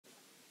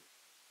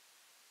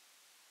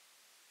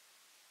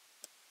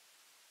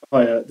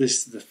Hi, this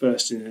is the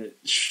first in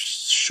a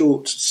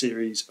short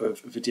series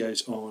of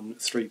videos on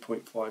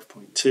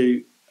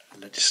 3.5.2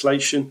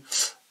 legislation,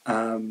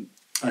 and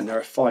there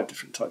are 5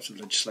 different types of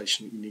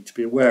legislation that you need to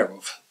be aware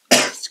of.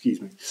 Excuse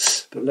me.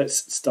 But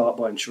let's start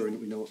by ensuring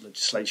that we know what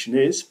legislation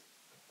is.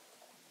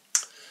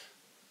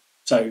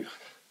 So,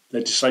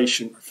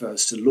 legislation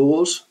refers to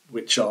laws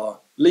which are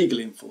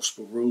legally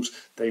enforceable rules.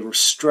 They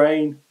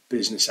restrain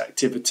business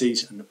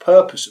activities, and the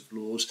purpose of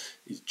laws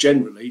is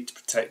generally to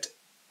protect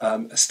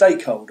a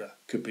stakeholder.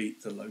 It could be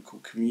the local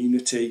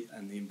community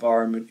and the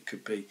environment, it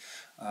could be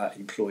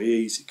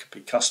employees, it could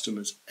be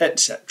customers,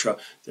 etc.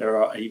 There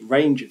are a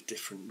range of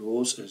different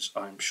laws, as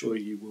I'm sure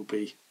you will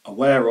be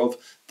aware of,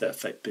 that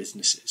affect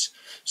businesses.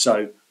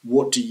 So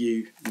what do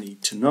you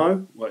need to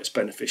know? Well, it's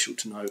beneficial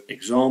to know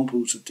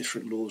examples of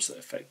different laws that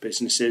affect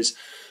businesses,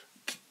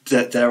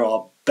 that there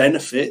are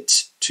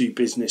benefits to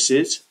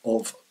businesses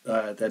of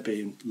there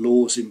being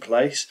laws in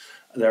place.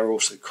 There are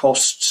also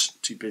costs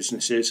to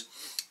businesses,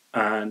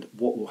 and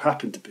what will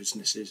happen to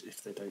businesses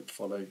if they don't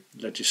follow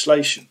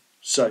legislation.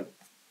 So, I'll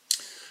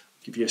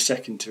give you a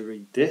second to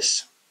read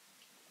this.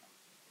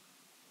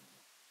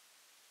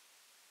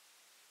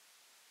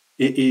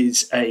 It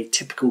is a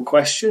typical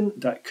question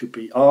that could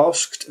be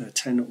asked, a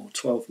 10 or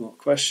 12 mark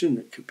question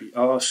that could be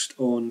asked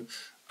on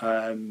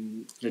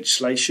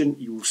legislation.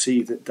 You will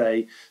see that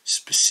they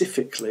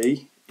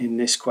specifically, in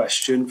this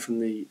question from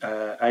the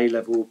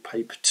A-level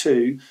paper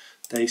 2,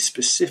 they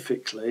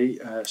specifically,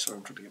 sorry,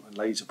 I'm trying to get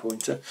my laser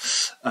pointer,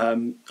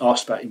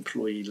 asked about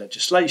employee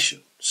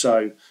legislation.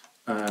 So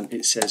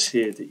it says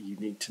here that you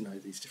need to know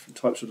these different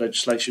types of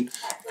legislation.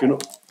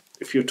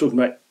 If you're talking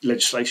about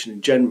legislation in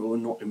general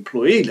and not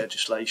employee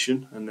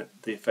legislation and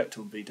the effect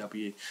on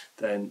VW,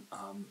 then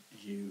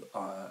you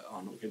are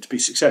not going to be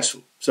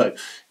successful. So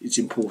it's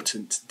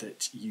important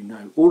that you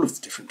know all of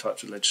the different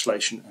types of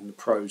legislation and the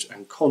pros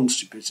and cons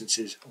to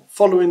businesses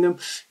following them,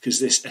 because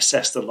this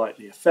assess the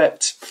likely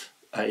effect.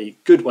 A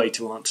good way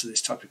to answer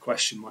this type of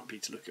question might be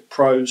to look at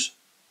pros,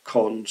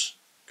 cons,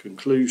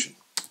 conclusion.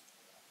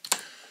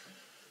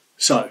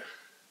 So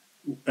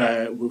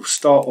we'll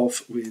start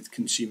off with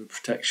consumer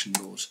protection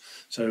laws.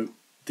 So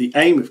the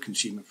aim of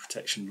consumer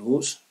protection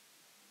laws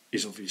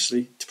is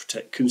obviously to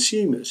protect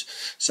consumers.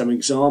 Some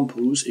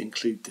examples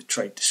include the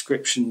Trade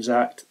Descriptions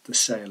Act, the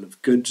Sale of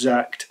Goods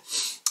Act.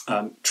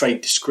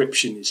 Trade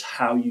description is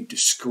how you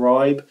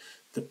describe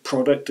the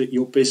product that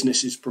your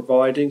business is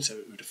providing, so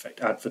it would affect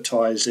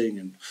advertising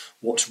and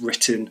what's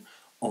written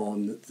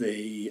on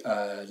the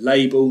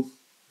label,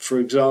 for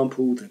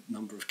example, the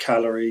number of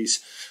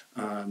calories,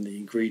 the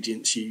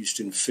ingredients used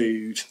in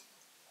food,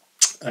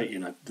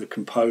 the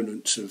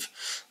components of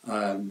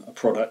a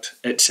product,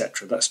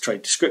 etc. That's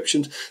trade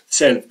descriptions. The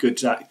Sale of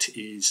Goods Act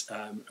is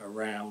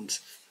around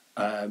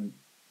the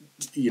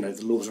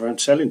laws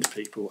around selling to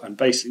people, and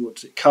basically what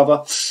does it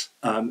cover?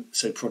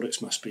 So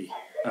products must be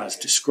as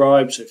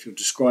described. So if you're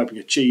describing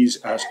a cheese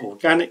as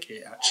organic,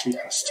 it actually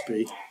has to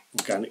be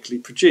organically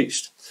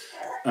produced.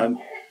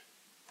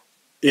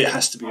 It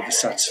has to be of a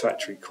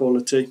satisfactory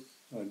quality.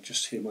 I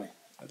just hear my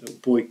little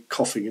boy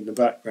coughing in the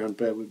background.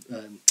 Bear with,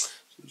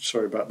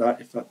 sorry about that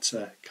if that's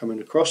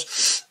coming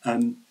across.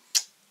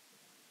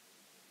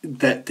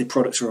 That the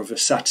products are of a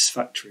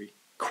satisfactory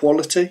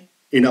quality.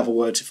 In other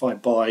words, if I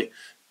buy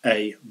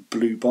a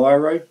blue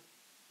biro,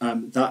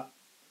 that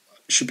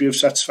should be of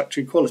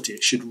satisfactory quality.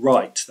 It should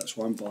write. That's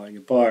why I'm buying a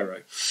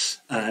biro.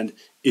 And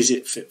is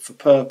it fit for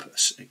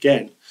purpose?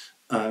 Again,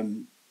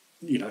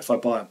 if I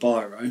buy a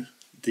biro,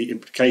 the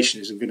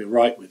implication is I'm going to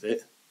write with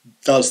it.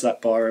 Does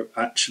that biro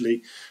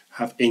actually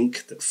have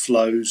ink that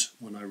flows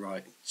when I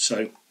write?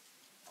 So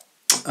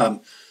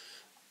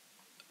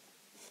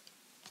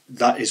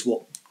that is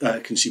what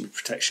consumer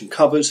protection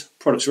covers.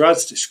 Products are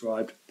as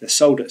described, they're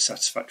sold at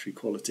satisfactory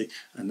quality,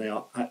 and they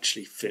are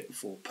actually fit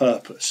for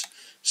purpose.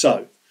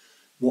 So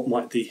what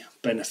might the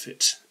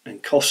benefits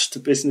and costs to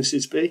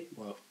businesses be?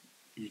 Well,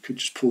 you could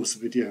just pause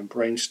the video and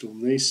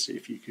brainstorm these, see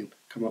if you can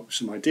come up with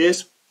some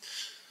ideas.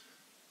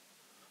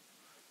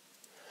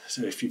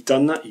 So if you've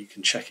done that, you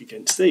can check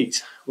against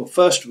these. Well,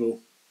 first of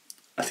all,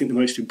 I think the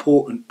most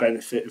important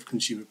benefit of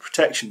consumer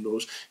protection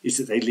laws is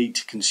that they lead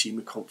to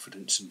consumer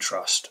confidence and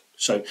trust.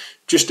 So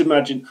just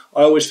imagine,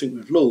 I always think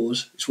with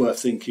laws, it's worth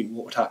thinking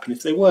what would happen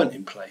if they weren't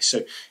in place.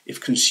 So if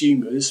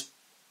consumers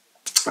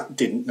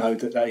didn't know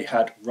that they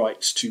had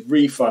rights to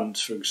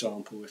refunds, for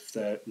example, if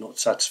they're not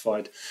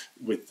satisfied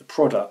with the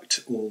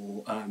product,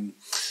 or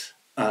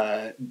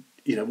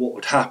what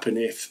would happen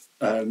if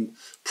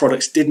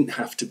products didn't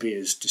have to be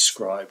as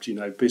described?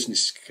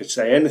 Businesses could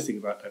say anything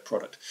about their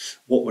product.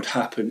 What would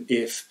happen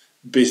if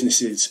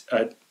businesses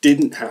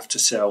didn't have to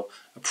sell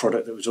a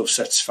product that was of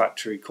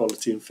satisfactory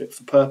quality and fit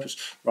for purpose?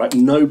 Right?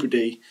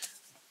 Nobody,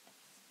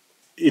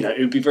 it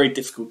would be very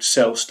difficult to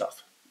sell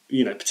stuff.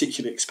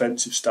 Particularly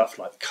expensive stuff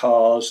like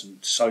cars and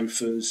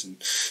sofas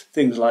and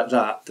things like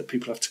that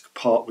people have to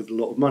part with a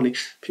lot of money.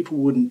 People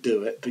wouldn't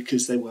do it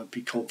because they won't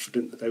be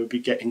confident that they would be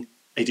getting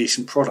a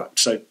decent product.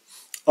 So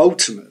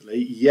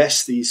ultimately,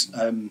 yes, these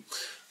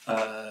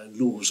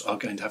laws are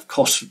going to have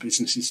costs for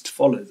businesses to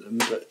follow them,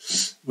 but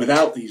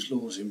without these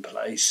laws in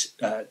place,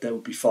 there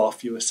would be far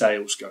fewer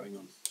sales going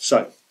on.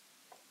 So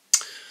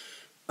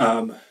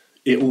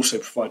it also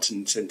provides an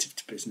incentive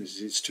to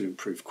businesses to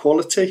improve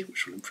quality,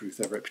 which will improve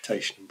their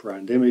reputation and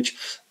brand image,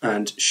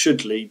 and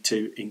should lead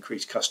to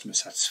increased customer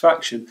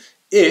satisfaction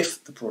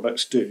if the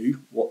products do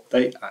what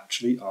they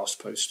actually are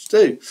supposed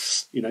to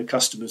do.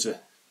 Customers are,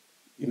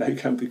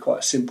 can be quite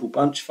a simple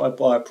bunch. If I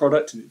buy a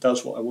product and it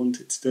does what I want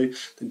it to do,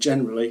 then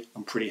generally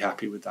I'm pretty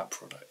happy with that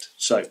product.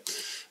 So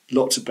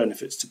lots of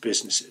benefits to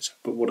businesses.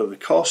 But what are the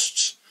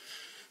costs?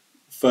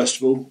 First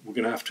of all, we're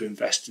going to have to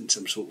invest in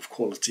some sort of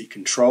quality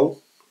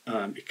control.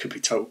 It could be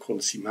total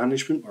quality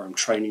management, where I'm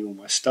training all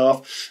my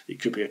staff.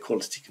 It could be a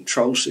quality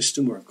control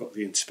system where I've got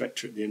the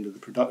inspector at the end of the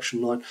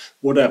production line.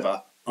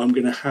 Whatever, I'm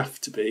going to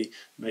have to be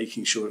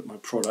making sure that my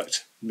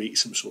product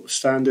meets some sort of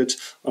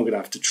standards. I'm going to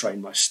have to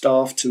train my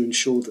staff to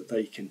ensure that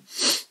they can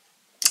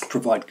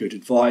provide good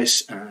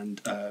advice and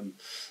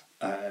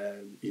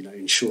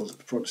ensure that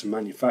the products are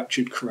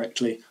manufactured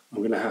correctly. I'm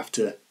going to have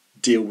to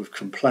deal with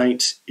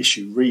complaints,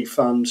 issue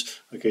refunds.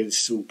 Okay,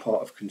 this is all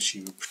part of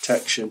consumer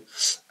protection,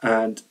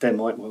 and there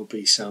might well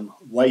be some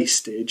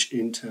wastage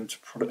in terms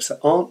of products that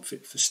aren't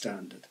fit for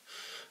standard.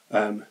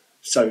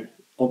 So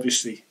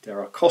obviously there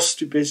are costs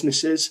to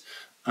businesses,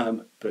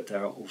 but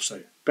there are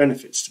also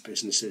benefits to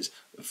businesses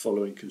of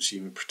following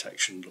consumer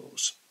protection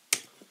laws.